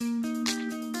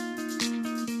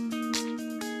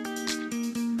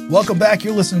Welcome back.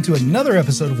 You're listening to another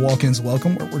episode of Walk-Ins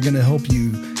Welcome, where we're going to help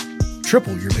you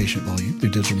triple your patient volume through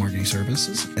digital marketing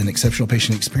services and exceptional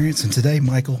patient experience. And today,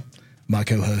 Michael, my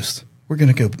co-host, we're going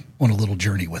to go on a little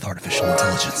journey with artificial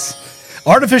intelligence.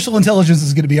 Artificial intelligence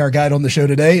is going to be our guide on the show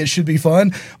today. It should be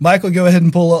fun. Michael, go ahead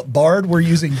and pull up Bard. We're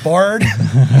using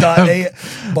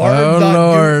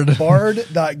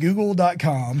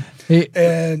bard.google.com.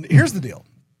 And here's the deal.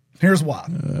 Here's why.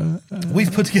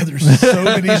 We've put together so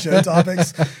many show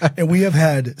topics, and we have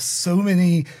had so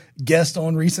many guests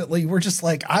on recently. We're just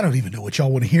like, I don't even know what y'all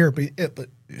want to hear, but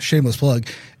shameless plug,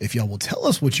 if y'all will tell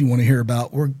us what you want to hear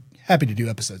about, we're happy to do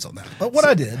episodes on that. But what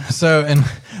I did. So, and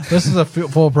this is a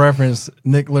full preference.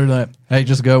 Nick literally like, hey,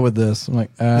 just go with this. I'm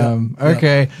like,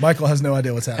 okay. Michael has no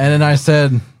idea what's happening. And then I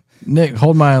said, Nick,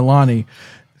 hold my Alani,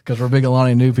 because we're big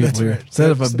Alani new people here. Right. Instead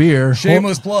of a beer.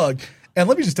 Shameless plug. And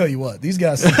let me just tell you what, these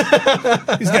guys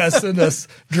send us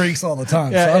drinks all the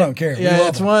time, so I don't care. Yeah,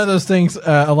 it's one of those things.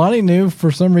 Alani New,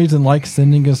 for some reason, likes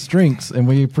sending us drinks, and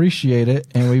we appreciate it.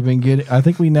 And we've been getting, I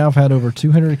think we now have had over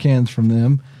 200 cans from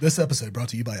them. This episode brought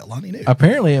to you by Alani New.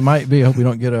 Apparently, it might be. I hope we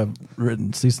don't get a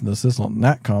written cease and desist on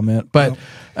that comment. But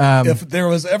if there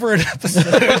was ever an episode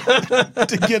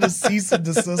to get a cease and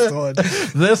desist on,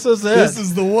 this is it. This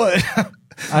is the one.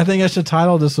 I think I should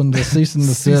title this one the cease and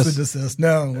desist. Cease and desist.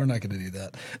 No, we're not going to do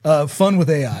that. Fun with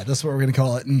AI. That's what we're going to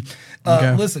call it. And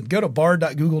listen, go to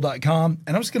bard.google.com,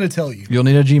 and I'm just going to tell you. You'll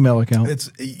need a Gmail account.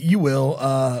 You will.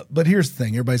 But here's the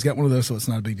thing. Everybody's got one of those, so it's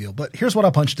not a big deal. But here's what I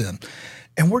punched in.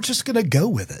 And we're just going to go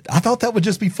with it. I thought that would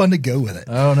just be fun to go with it.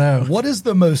 Oh, no. What is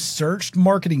the most searched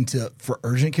marketing tip for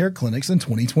urgent care clinics in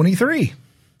 2023?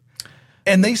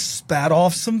 And they spat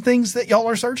off some things that y'all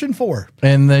are searching for.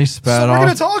 And they spat off. We're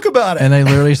going to talk about it. And they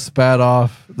literally spat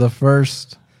off the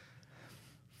first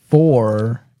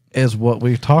 4 is what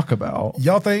we talk about.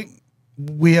 Y'all think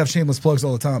we have shameless plugs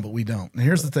all the time, but we don't. And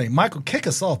here's the thing. Michael, kick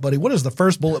us off, buddy. What is the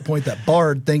first bullet point that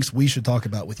Bard thinks we should talk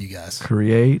about with you guys?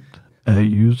 Create a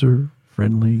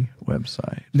user-friendly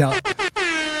website. Now,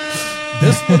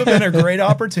 this would have been a great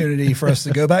opportunity for us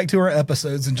to go back to our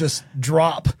episodes and just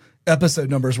drop episode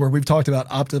numbers where we've talked about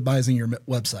optimizing your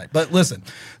website. But listen,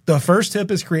 the first tip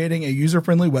is creating a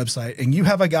user-friendly website. And you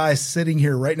have a guy sitting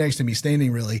here right next to me,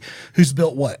 standing really, who's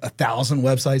built what, 1,000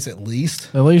 websites at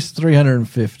least? At least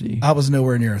 350. I was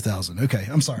nowhere near 1,000. Okay,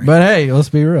 I'm sorry. But hey, let's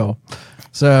be real.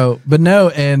 So, but no,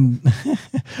 and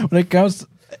when it comes,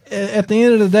 at the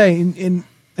end of the day, and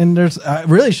there's, I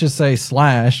really should say /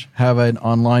 have an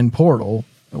online portal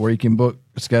where you can book,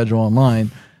 schedule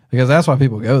online. Because that's why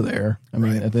people go there. I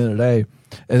mean, at the end of the day.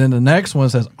 And then the next one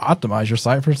says, optimize your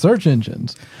site for search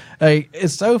engines. Hey,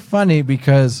 it's so funny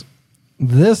because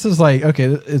this is like,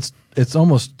 okay, it's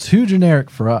almost too generic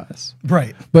for us.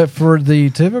 Right. But for the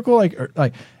typical, like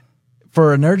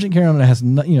for an urgent care home that has,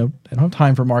 they don't have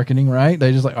time for marketing, right?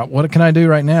 They just like, what can I do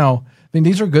right now? I mean,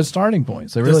 these are good starting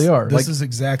points. They really are. This is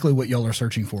exactly what y'all are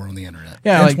searching for on the internet.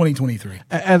 Yeah, in 2023.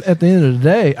 At the end of the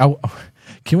day,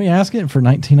 can we ask it for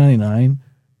 $19.99?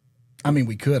 I mean,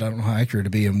 we could. I don't know how accurate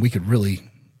it'd be, and we could really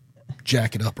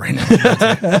jack it up right now.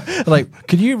 Like,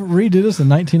 could you redo this in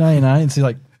 1999 and see,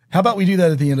 like, how about we do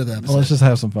that at the end of the episode? Well, let's just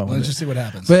have some fun. Let's just see what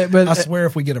happens. But I swear,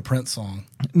 if we get a Prince song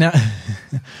now,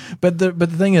 but the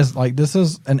thing is, like, this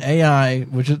is an AI,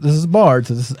 this is Bard,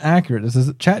 so this is accurate. This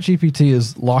is ChatGPT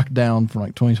is locked down from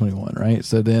like 2021, right?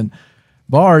 So then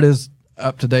Bard is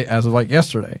up to date as of like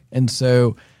yesterday, and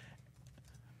so.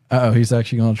 He's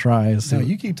actually going to try. No,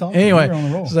 you keep talking. Anyway, You're on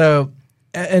the roll. So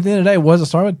at the end of the day, what does it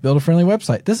start with? Build a friendly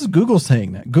website. This is Google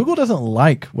saying that. Google doesn't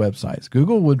like websites.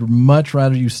 Google would much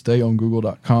rather you stay on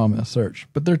google.com in a search,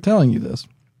 but they're telling you this.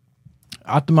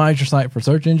 Optimize your site for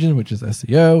search engine, which is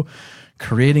SEO,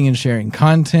 creating and sharing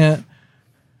content.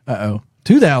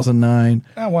 2009.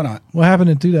 Why not? What happened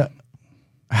in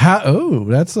 2000?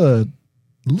 That's a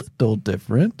little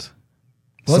different.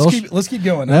 Let's keep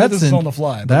going. This is on the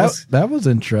fly. That was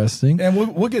interesting, and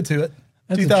we'll get to it.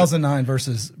 That's 2009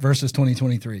 versus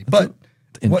 2023. But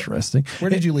interesting. Where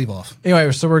did you leave off?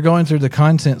 Anyway, so we're going through the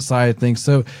content side of things.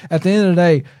 So at the end of the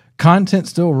day, content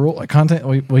still rule. Like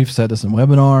content, we've said this in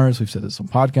webinars, we've said this in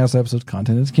podcast episodes.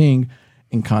 Content is king,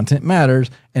 and content matters.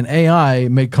 And AI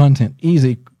made content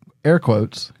easy, air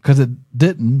quotes, because it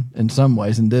didn't in some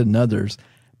ways and did in others.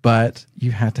 But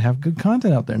you have to have good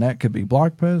content out there. And that could be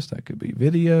blog posts, that could be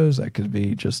videos, that could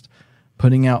be just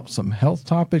putting out some health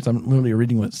topics. I'm literally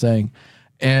reading what it's saying.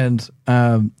 And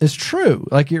it's true.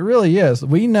 Like, it really is.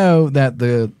 We know that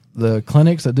the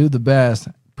clinics that do the best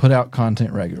put out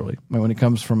content regularly when it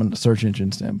comes from a search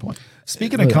engine standpoint.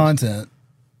 Speaking of content,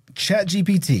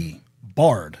 ChatGPT,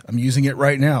 Bard. I'm using it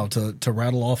right now to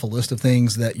rattle off a list of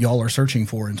things that y'all are searching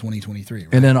for in 2023.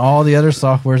 Right? And then all the other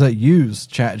softwares that use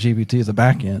ChatGPT as a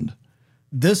back end.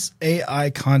 This AI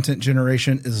content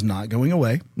generation is not going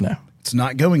away. No. It's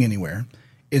not going anywhere.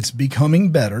 It's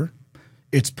becoming better.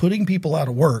 It's putting people out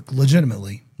of work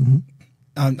legitimately.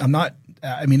 I'm not,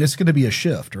 I mean, it's going to be a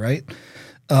shift, right?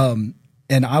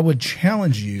 And I would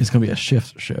challenge you. It's going to be a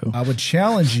shift show. I would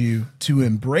challenge you to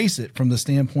embrace it from the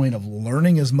standpoint of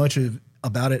learning as much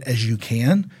about it as you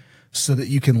can so that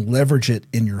you can leverage it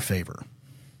in your favor.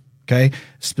 Okay?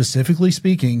 Specifically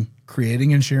speaking,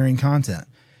 creating and sharing content.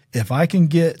 If I can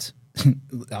get,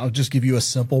 I'll just give you a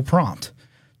simple prompt.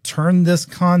 Turn this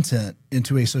content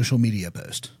into a social media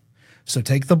post. So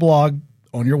take the blog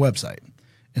on your website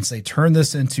and say, turn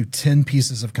this into 10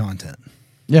 pieces of content.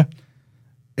 Yeah.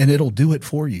 And it'll do it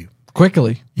for you.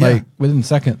 Quickly. Yeah. Like within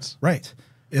seconds. Right.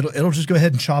 It'll just go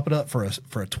ahead and chop it up for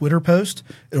a Twitter post.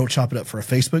 It'll chop it up for a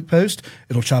Facebook post.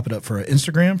 It'll chop it up for an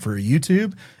Instagram, for a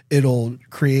YouTube. It'll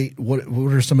create, what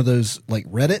are some of those, like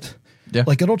Reddit? Yeah.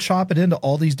 Like it'll chop it into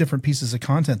all these different pieces of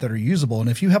content that are usable. And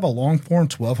if you have a long form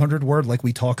 1,200 word, like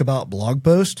we talk about blog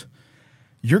post,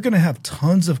 you're going to have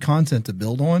tons of content to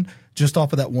build on just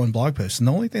off of that one blog post. And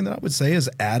the only thing that I would say is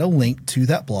add a link to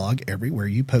that blog everywhere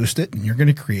you post it, and you're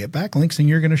going to create backlinks and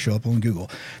you're going to show up on Google.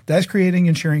 That's creating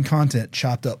and sharing content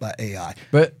chopped up by AI.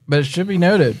 But it should be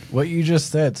noted, what you just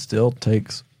said still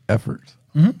takes effort.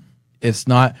 It's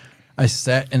not a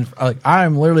set and like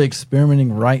I'm literally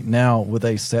experimenting right now with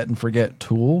a set and forget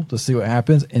tool to see what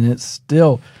happens, and it's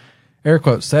still air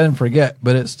quotes set and forget,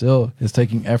 but it still is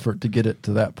taking effort to get it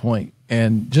to that point.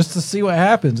 And just to see what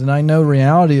happens. And I know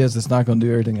reality is it's not going to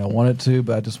do everything I want it to,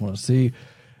 but I just want to see.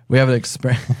 We have an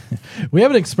we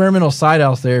have an experimental site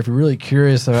out there. If you're really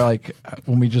curious about like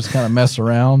when we just kind of mess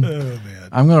around, Oh, man.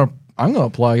 I'm gonna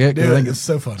plug it. 'Cause I think It's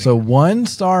so funny. So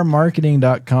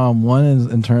onestarmarketing.com. One is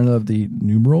in terms of the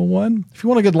numeral one. If you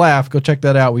want a good laugh, go check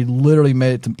that out. We literally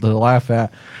made it to laugh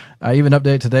at. I even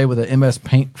updated today with an MS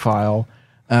Paint file.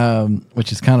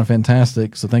 Which is kind of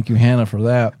fantastic. So thank you, Hannah, for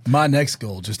that. My next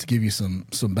goal, just to give you some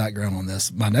background on this,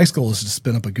 my next goal is to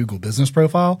spin up a Google business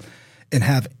profile and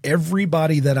have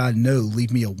everybody that I know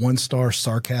leave me a 1-star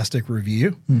sarcastic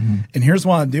review. And here's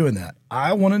why I'm doing that.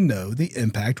 I want to know the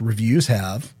impact reviews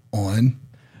have on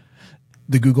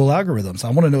the Google algorithms. I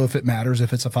want to know if it matters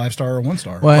if it's a 5-star or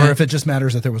 1-star, Well, or if it just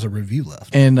matters that there was a review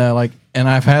left. And and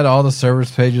I've had all the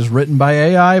service pages written by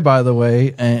AI, by the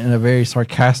way, and in a very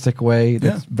sarcastic way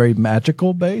that's very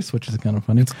magical based, which is kind of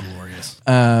funny. It's glorious.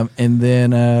 And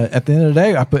then at the end of the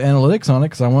day, I put analytics on it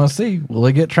because I want to see, will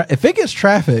it get if it gets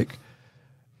traffic,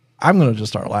 I'm going to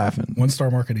just start laughing.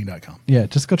 OneStarMarketing.com. Yeah,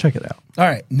 just go check it out. All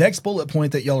right. Next bullet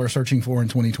point that y'all are searching for in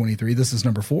 2023. This is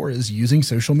number 4, is using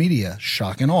social media.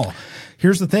 Shock and awe.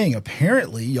 Here's the thing.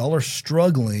 Apparently, y'all are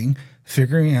struggling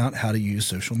figuring out how to use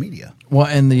social media. Well,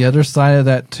 and the other side of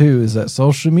that too is that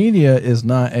social media is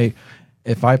not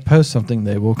if I post something,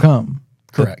 they will come.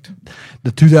 Correct.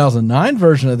 The 2009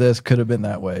 version of this could have been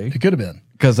that way It could have been.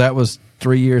 because that was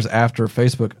 3 years after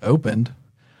Facebook opened.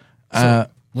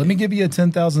 Let me give you a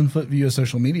 10,000-foot view of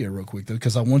social media real quick, though,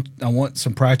 because I want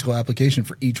some practical application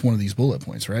for each one of these bullet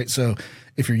points, right? So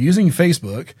if you're using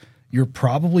Facebook, you're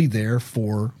probably there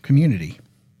for community.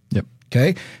 Yep.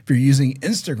 Okay. If you're using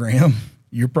Instagram,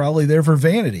 you're probably there for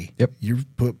vanity. Yep. You're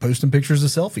posting pictures of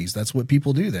selfies. That's what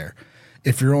people do there.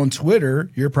 If you're on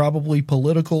Twitter, you're probably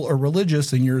political or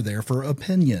religious, and you're there for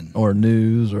opinion. Or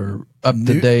news or up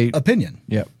to date. Opinion.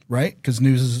 Yep. Right? Because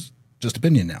news is just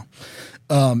opinion now.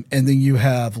 And then you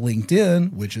have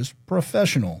LinkedIn, which is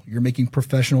professional. You're making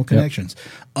professional connections.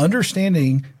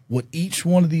 Understanding what each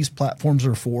one of these platforms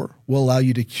are for will allow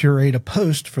you to curate a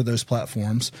post for those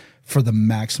platforms for the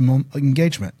maximum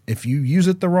engagement. If you use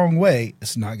it the wrong way,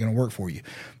 it's not going to work for you.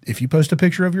 If you post a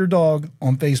picture of your dog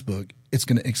on Facebook, it's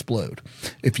going to explode.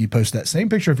 If you post that same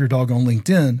picture of your dog on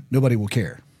LinkedIn, nobody will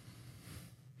care.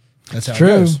 That's how it True.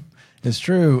 goes. It's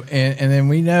true. And then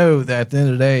we know that at the end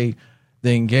of the day,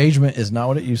 the engagement is not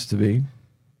what it used to be.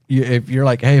 If you're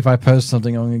like, hey, if I post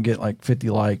something, I'm going to get like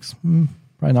 50 likes.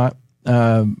 Probably not.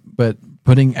 But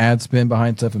putting ad spend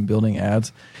behind stuff and building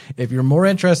ads. If you're more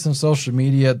interested in social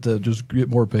media to just get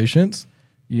more patience,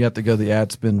 you have to go the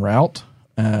ad spend route.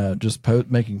 Just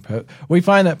making post. We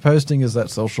find that posting is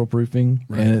that social proofing,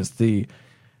 and it's the,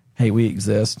 hey, we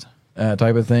exist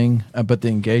type of thing. But the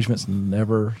engagement's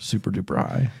never super duper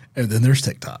high. And then there's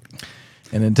TikTok.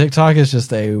 And then TikTok is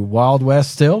just a wild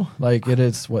west still. Like it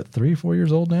is, what, 3-4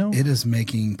 years old now? It is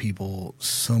making people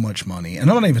so much money. And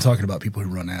I'm not even talking about people who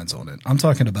run ads on it. I'm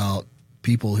talking about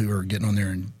people who are getting on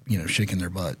there and, shaking their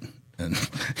butt And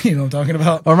you know what I'm talking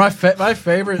about? Or my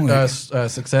favorite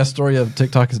success story of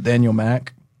TikTok is Daniel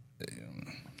Mack,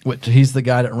 which he's the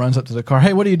guy that runs up to the car.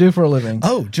 Hey, what do you do for a living?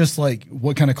 Oh, just like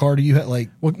what kind of car do you have? Like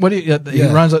what do you? He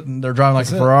runs up and they're driving like a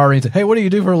Ferrari. And say, hey, what do you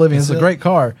do for a living? It's a great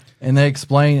car. And they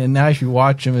explain. And now if you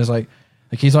watch him, it's like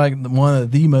he's like one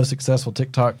of the most successful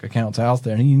TikTok accounts out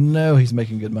there, and you know he's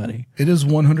making good money. It is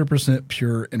 100%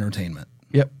 pure entertainment.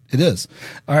 Yep, it is.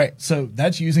 All right, so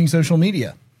that's using social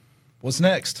media. What's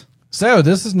next? So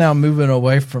this is now moving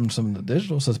away from some of the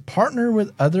digital. It says partner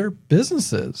with other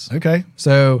businesses. Okay.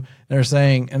 So they're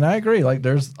saying, and I agree, like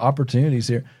there's opportunities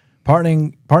here.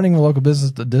 Partnering with local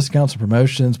business, the discounts and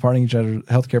promotions, partnering each other,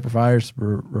 healthcare providers,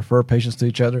 refer patients to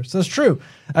each other. So it's true.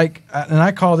 Like, and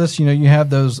I call this, you have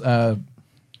those, what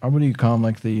do you call them?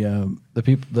 Like the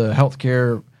people, the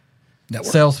healthcare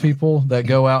network salespeople that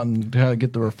go out and kind of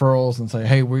get the referrals and say,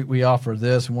 hey, we offer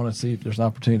this. We want to see if there's an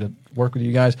opportunity to work with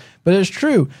you guys. But it's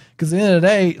true, because at the end of the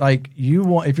day, like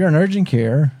if you're in urgent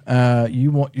care,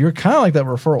 you're kind of like that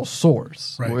referral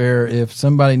source, right? Where if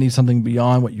somebody needs something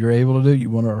beyond what you're able to do, you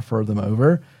want to refer them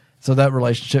over. So that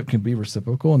relationship can be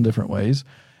reciprocal in different ways.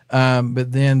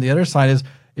 But then the other side is,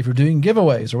 if you're doing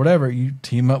giveaways or whatever, you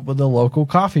team up with a local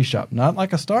coffee shop, not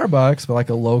like a Starbucks, but like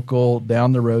a local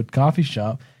down the road coffee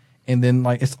shop. And then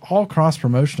like it's all cross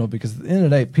promotional, because at the end of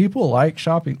the day, people like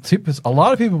shopping. A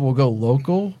lot of people will go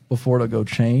local before they'll go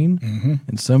chain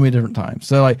in so many different times.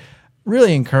 So like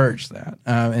really encourage that.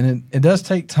 And it does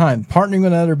take time. Partnering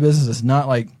with other businesses is not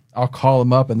like I'll call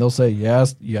them up and they'll say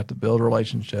yes. You have to build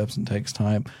relationships and it takes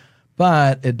time,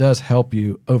 but it does help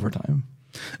you over time.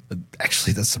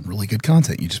 Actually, that's some really good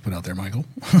content you just put out there, Michael.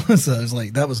 So it's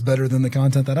like, that was better than the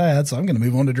content that I had. So I'm going to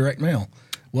move on to direct mail.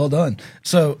 Well done.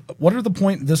 So what are the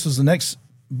point? This is the next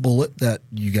bullet that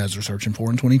you guys are searching for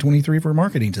in 2023 for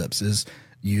marketing tips, is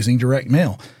using direct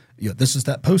mail. This is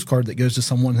that postcard that goes to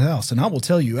someone's house. And I will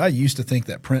tell you, I used to think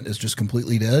that print is just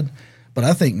completely dead, but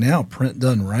I think now print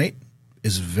done right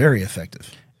is very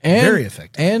effective. Very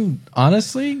effective. And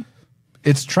honestly,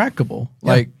 it's trackable.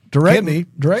 Yeah. Like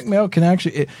direct mail can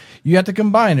actually, you have to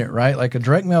combine it, right? Like a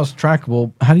direct mail is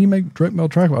trackable. How do you make direct mail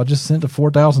trackable? I just sent to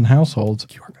 4,000 households.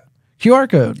 QR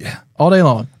code, yeah, all day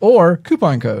long, or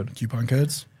coupon code. Coupon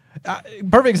codes.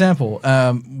 Perfect example.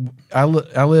 I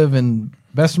live in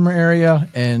Bessemer area,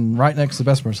 and right next to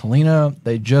Bessemer is Helena.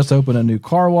 They just opened a new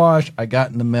car wash. I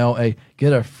got in the mail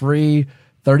get a free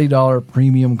 $30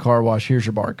 premium car wash. Here's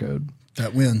your barcode.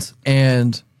 That wins.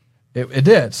 And it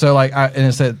did. So and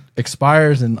it said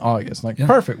expires in August. Like,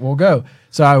 perfect, we'll go.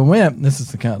 So I went. This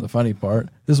is the kind of the funny part.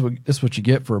 This is what you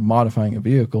get for modifying a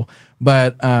vehicle.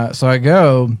 But so I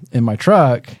go in my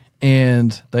truck,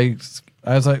 and I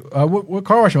was like, what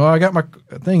car wash? Well, I got my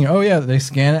thing. Oh yeah, they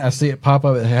scan it. I see it pop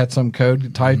up. It had some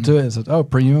code tied to it. It says, oh,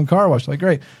 premium car wash. Like,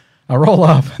 great. I roll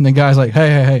up, and the guy's like,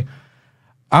 hey,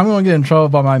 I'm going to get in trouble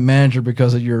by my manager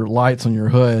because of your lights on your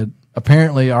hood.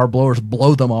 Apparently, our blowers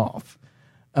blow them off.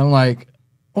 I'm like,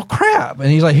 well, crap. And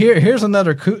he's like, here's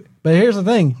another but here's the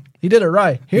thing. He did it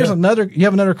right. Here's another, you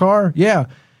have another car? Yeah.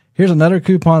 Here's another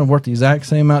coupon worth the exact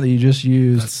same amount that you just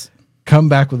used. Come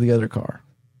back with the other car.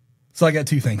 So I got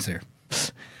two things here.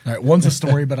 All right. One's a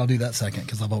story, but I'll do that second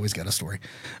because I've always got a story.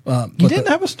 You didn't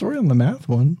have a story on the math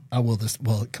one. I will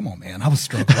well, come on, man. I was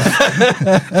struggling.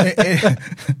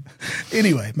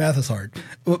 Anyway, math is hard.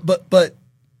 But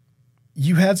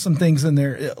you had some things in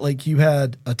there, like you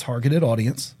had a targeted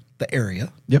audience, the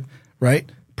area. Yep.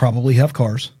 Right? Probably have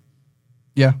cars.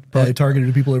 Yeah. Probably targeted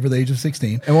to people over the age of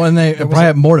 16. And when they probably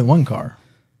have more than one car.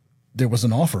 There was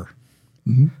an offer.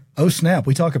 Mm-hmm. Oh, snap.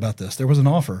 We talk about this. There was an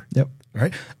offer. Yep.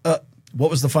 Right?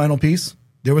 What was the final piece?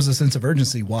 There was a sense of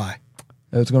urgency. Why?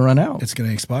 It's going to run out. It's going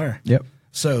to expire. Yep.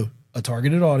 So a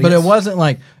targeted audience. But it wasn't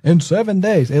like in 7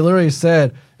 days. It literally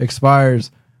said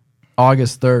expires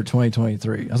August 3rd,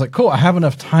 2023. I was like, cool, I have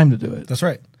enough time to do it. That's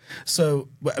right. So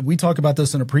we talk about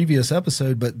this in a previous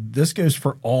episode, but this goes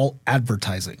for all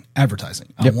advertising. Yep.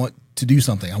 I want to do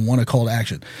something. I want a call to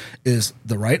action. Is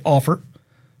the right offer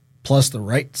plus the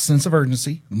right sense of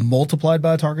urgency multiplied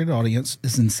by a targeted audience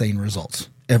is insane results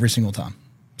every single time.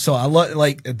 So I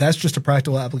like that's just a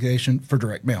practical application for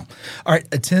direct mail. All right,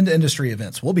 attend industry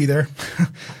events. We'll be there,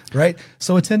 right?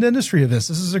 So attend industry events.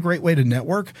 This is a great way to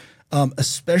network.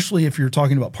 Especially if you're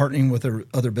talking about partnering with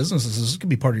other businesses. This could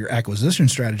be part of your acquisition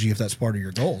strategy if that's part of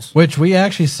your goals. Which we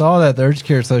actually saw that the Urgent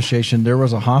Care Association, there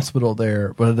was a hospital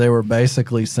there where they were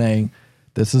basically saying,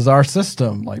 this is our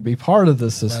system, like be part of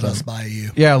this system. Let us buy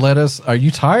you. Yeah, are you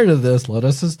tired of this? Let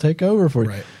us just take over for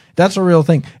you. Right. That's a real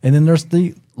thing. And then there's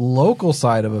the local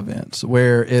side of events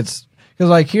where because Because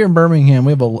like here in Birmingham,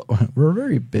 we're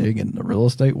very big in the real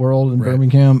estate world in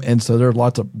Birmingham, and so there are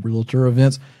lots of realtor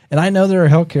events, and I know there are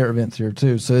healthcare events here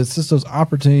too. So it's just those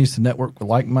opportunities to network with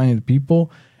like-minded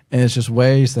people, and it's just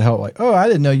ways to help. Like, oh, I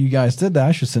didn't know you guys did that.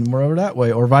 I should send more over that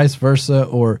way, or vice versa,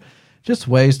 or just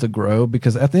ways to grow.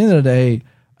 Because at the end of the day,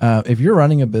 if you're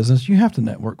running a business, you have to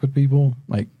network with people.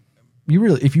 Like,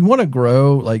 if you want to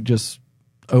grow, like just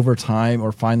over time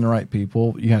or find the right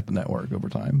people, you have to network over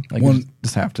time. Like you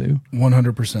just have to.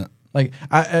 100%. Like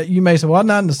you may say, well, I'm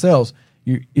not into sales.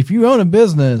 If you own a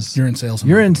business, you're in sales.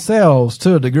 You're in sales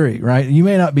to a degree, right? You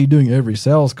may not be doing every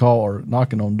sales call or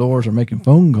knocking on doors or making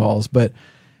phone calls, but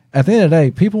at the end of the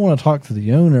day, people want to talk to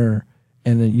the owner,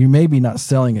 and then you may be not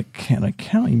selling an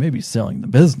account. You may be selling the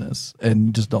business, and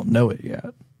you just don't know it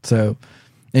yet. So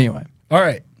anyway. All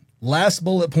right. Last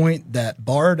bullet point that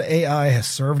Bard AI has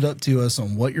served up to us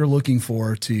on what you're looking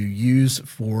for to use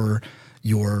for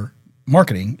your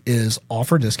marketing is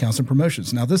offer discounts and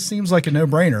promotions. Now, this seems like a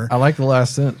no-brainer. I like the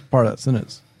last part of that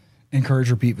sentence.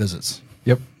 Encourage repeat visits.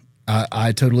 Yep.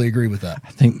 I totally agree with that.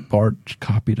 I think Bard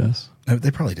copied us. No,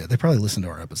 they probably did. They probably listened to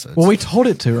our episodes. Well, we told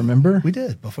it to, remember? We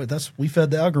did. Before we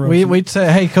fed the algorithm. We'd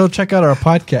say, hey, go check out our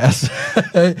podcast.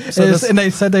 And they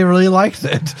said they really liked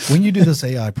it. When you do this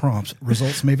AI prompts,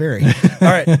 results may vary. All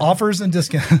right. Offers and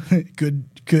discounts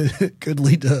could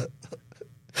lead to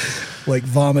like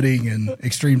vomiting and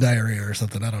extreme diarrhea or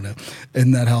something. I don't know.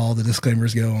 Isn't that how all the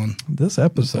disclaimers go on this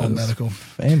episode? On medical.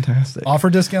 Fantastic. Offer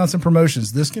discounts and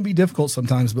promotions. This can be difficult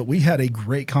sometimes, but we had a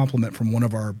great compliment from one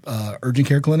of our urgent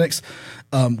care clinics.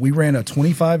 We ran a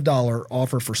 $25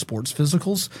 offer for sports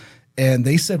physicals, and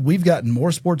they said we've gotten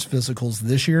more sports physicals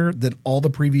this year than all the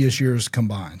previous years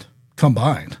combined.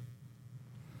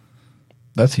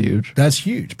 That's huge. That's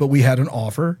huge. But we had an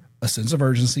offer, a sense of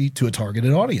urgency to a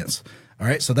targeted audience. All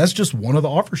right, so that's just one of the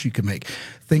offers you can make.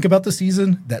 Think about the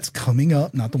season that's coming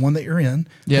up, not the one that you're in.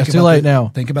 Yeah, it's too late now.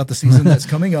 Think about the season that's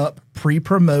coming up,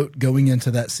 pre-promote going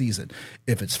into that season.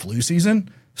 If it's flu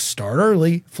season, start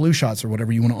early, flu shots or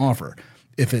whatever you want to offer.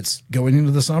 If it's going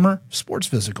into the summer, sports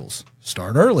physicals,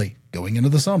 start early, going into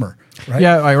the summer. Right?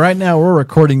 Yeah, right now we're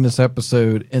recording this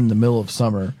episode in the middle of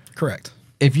summer. Correct.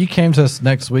 If you came to us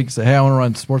next week and say, hey, I want to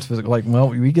run sports physical, like, well,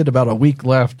 we get about a week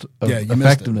left of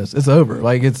effectiveness. It's over.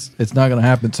 Like, it's not going to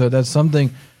happen. So that's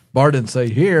something Bart didn't say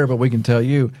here, but we can tell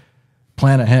you,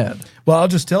 plan ahead. Well, I'll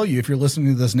just tell you, if you're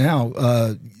listening to this now,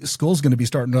 school's going to be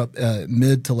starting up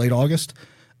mid to late August.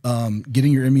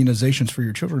 Getting your immunizations for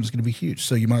your children is going to be huge.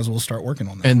 So you might as well start working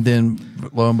on that. And then,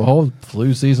 lo and behold,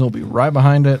 flu season will be right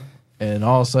behind it. And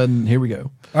all of a sudden, here we go.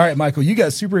 All right, Michael, you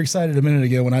got super excited a minute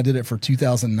ago when I did it for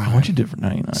 2009. I want you to do it for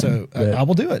 99. So I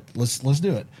will do it. Let's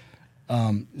do it.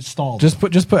 Stall. Just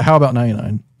put how about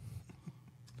 99?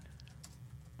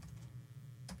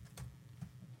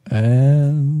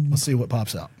 And let's see what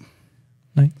pops out.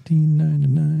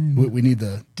 1999. We need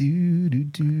the do.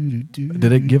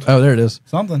 Did it give? Oh, there it is.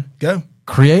 Something. Go.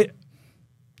 Create.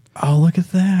 Oh, look at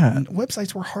that.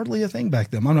 Websites were hardly a thing back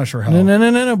then. I'm not sure how.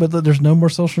 No. But there's no more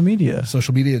social media.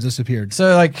 Social media disappeared.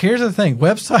 So, like, here's the thing.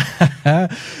 Website.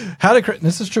 How to create.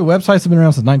 This is true. Websites have been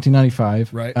around since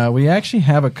 1995. Right. We actually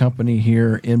have a company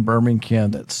here in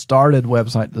Birmingham that started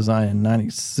website design in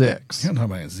 96. You're not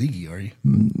talking about Ziggy, are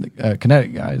you?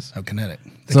 Kinetic guys. Oh, Kinetic.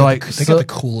 They got the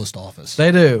coolest office.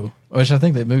 They do, which I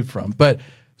think they moved from, but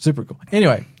super cool.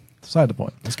 Anyway, beside the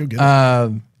point. Let's go get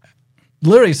it.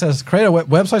 Literally says create a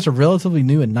websites are relatively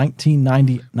new in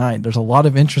 1999. There's a lot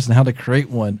of interest in how to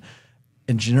create one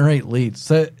and generate leads.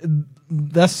 So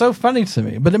that's so funny to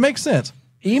me, but it makes sense.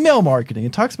 Email marketing.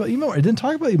 It talks about email. It didn't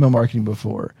talk about email marketing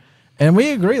before, and we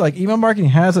agree. Like email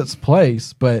marketing has its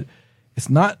place, but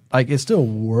it's not like it still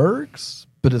works,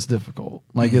 but it's difficult.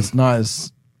 Like it's not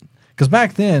as because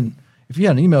back then, if you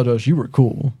had an email address, you were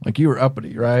cool. Like you were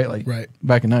uppity, right? Like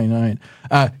back in 99.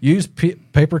 Use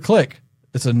pay-per-click.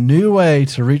 It's a new way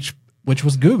to reach, which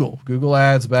was Google. Google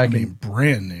Ads back in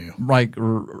brand new, like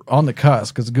on the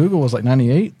cusp, because Google was like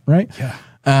 98, right? Yeah.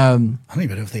 I don't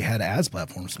even know if they had ads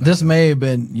platforms. This may have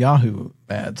been Yahoo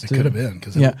Ads. It could have been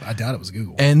because I doubt it was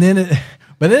Google. And then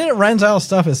but then it runs out of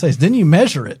stuff. It says, then you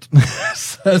measure it.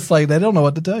 So it's like they don't know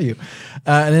what to tell you.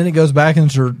 And then it goes back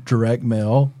into direct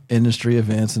mail, industry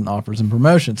events, and offers and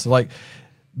promotions. So like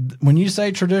when you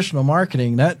say traditional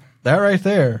marketing, that right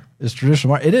there is traditional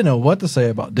marketing. It didn't know what to say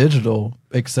about digital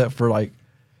except for like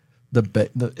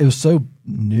it was so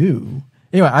new.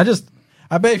 Anyway,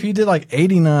 I bet if you did like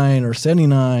 89 or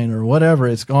 79 or whatever,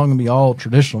 it's going to be all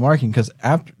traditional marketing because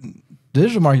after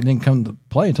digital marketing didn't come to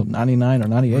play until 99 or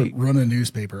 98. Run a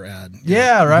newspaper ad.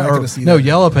 Yeah, right. You're not Or, gonna see no, that.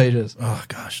 Yellow Pages. Oh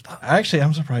gosh. Stop. Actually,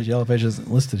 I'm surprised Yellow Pages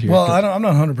isn't listed here. Well, I'm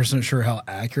not 100% sure how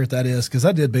accurate that is because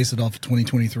I did base it off of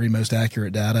 2023 most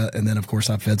accurate data. And then, of course,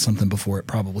 I fed something before it,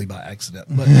 probably by accident.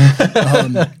 But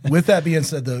with that being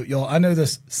said, though, y'all, I know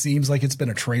this seems like it's been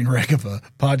a train wreck of a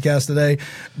podcast today,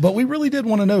 but we really did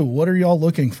want to know, what are y'all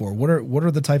looking for? What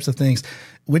are the types of things?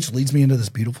 Which leads me into this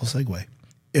beautiful segue.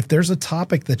 If there's a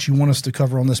topic that you want us to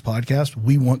cover on this podcast,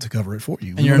 we want to cover it for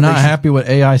you. and you're not happy what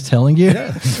AI is telling you?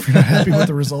 Yeah, if you're not happy with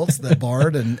the results that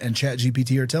Bard and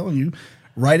ChatGPT are telling you,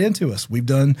 write into us. We've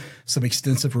done some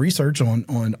extensive research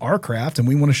on our craft, and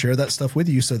we want to share that stuff with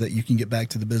you so that you can get back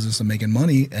to the business of making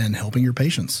money and helping your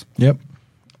patients. Yep.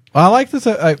 Well, I like this.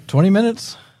 20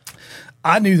 minutes.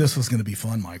 I knew this was going to be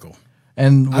fun, Michael.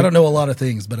 And I don't know a lot of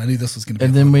things, but I knew this was going to be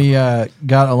And then we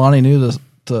got Alani Nu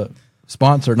to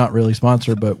sponsor, not really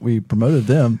sponsor, but we promoted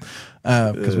them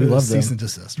because we love them. cease and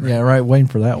desist. Right? Yeah, right. Waiting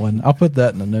for that one. I'll put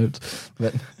that in the notes.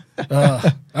 But All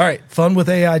right. Fun with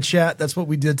AI chat. That's what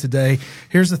we did today.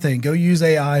 Here's the thing. Go use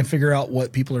AI and figure out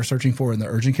what people are searching for in the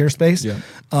urgent care space. Yeah.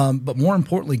 But more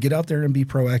importantly, get out there and be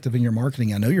proactive in your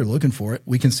marketing. I know you're looking for it.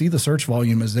 We can see the search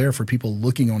volume is there for people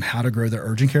looking on how to grow their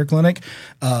urgent care clinic.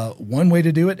 One way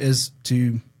to do it is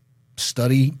to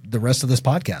study the rest of this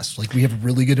podcast. Like, we have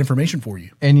really good information for you.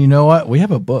 and you know what? We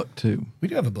have a book too. We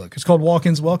do have a book. It's called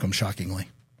Walk-ins Welcome, shockingly.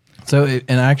 So,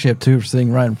 and I actually have two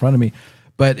sitting right in front of me.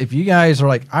 But if you guys are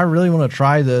like, I really want to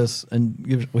try this,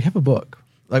 and we have a book.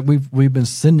 Like we've been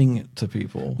sending it to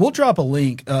people. We'll drop a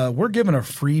link. We're giving a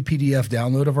free PDF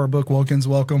download of our book, Walk-ins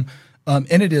Welcome.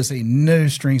 And it is a no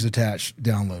strings attached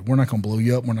download. We're not going to blow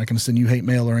you up. We're not going to send you hate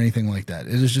mail or anything like that.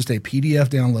 It is just a PDF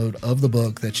download of the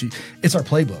book it's our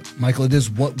playbook. Michael, it is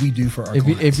what we do for our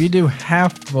clients. If you do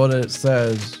half what it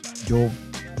says, you'll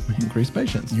increase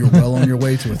patients. You're well on your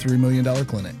way to a $3 million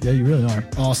clinic. Yeah, you really are.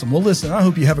 Awesome. Well, listen, I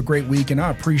hope you have a great week, and I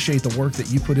appreciate the work that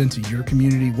you put into your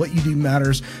community. What you do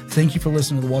matters. Thank you for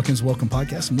listening to the Walk-ins Welcome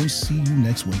podcast, and we'll see you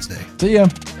next Wednesday. See ya.